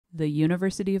the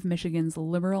University of Michigan's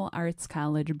Liberal Arts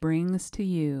College brings to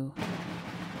you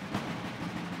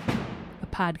a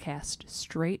podcast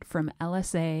straight from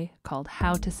LSA called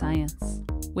How to Science,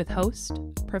 with host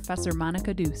Professor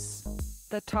Monica Deuce.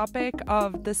 The topic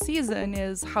of the season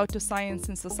is How to Science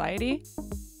in Society.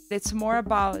 It's more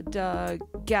about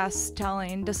guests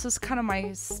telling, this is kind of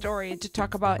my story to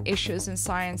talk about issues in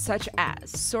science, such as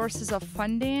sources of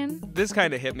funding. This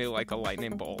kind of hit me like a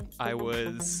lightning bolt. I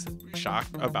was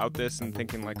shocked about this and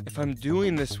thinking, like, if I'm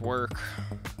doing this work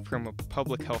from a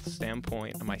public health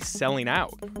standpoint, am I selling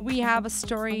out? We have a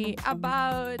story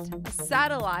about a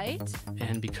satellite.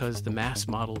 And because the mass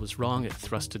model was wrong, it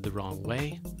thrusted the wrong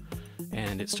way.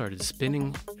 And it started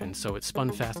spinning, and so it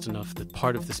spun fast enough that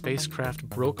part of the spacecraft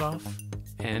broke off,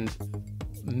 and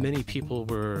many people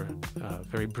were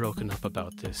very broken up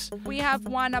about this. We have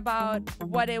one about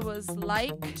what it was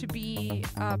like to be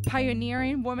a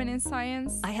pioneering woman in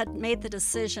science. I had made the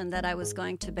decision that I was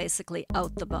going to basically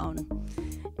out the bone.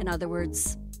 In other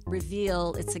words,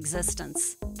 reveal its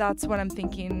existence. That's what I'm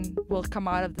thinking will come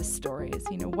out of this story is,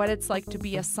 what it's like to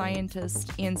be a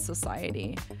scientist in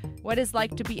society. What it's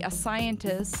like to be a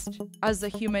scientist as a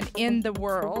human in the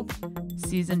world.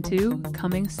 Season 2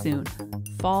 coming soon,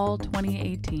 fall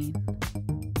 2018.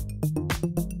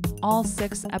 All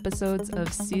 6 episodes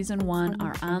of Season 1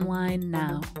 are online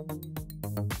now.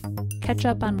 Catch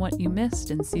up on what you missed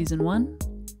in Season 1.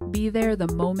 Be there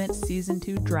the moment Season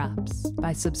 2 drops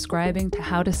by subscribing to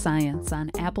How to Science on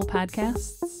Apple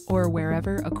Podcasts or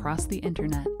wherever across the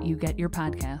internet you get your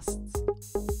podcasts.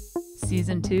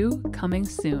 Season 2 coming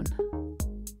soon.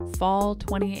 Fall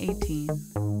 2018.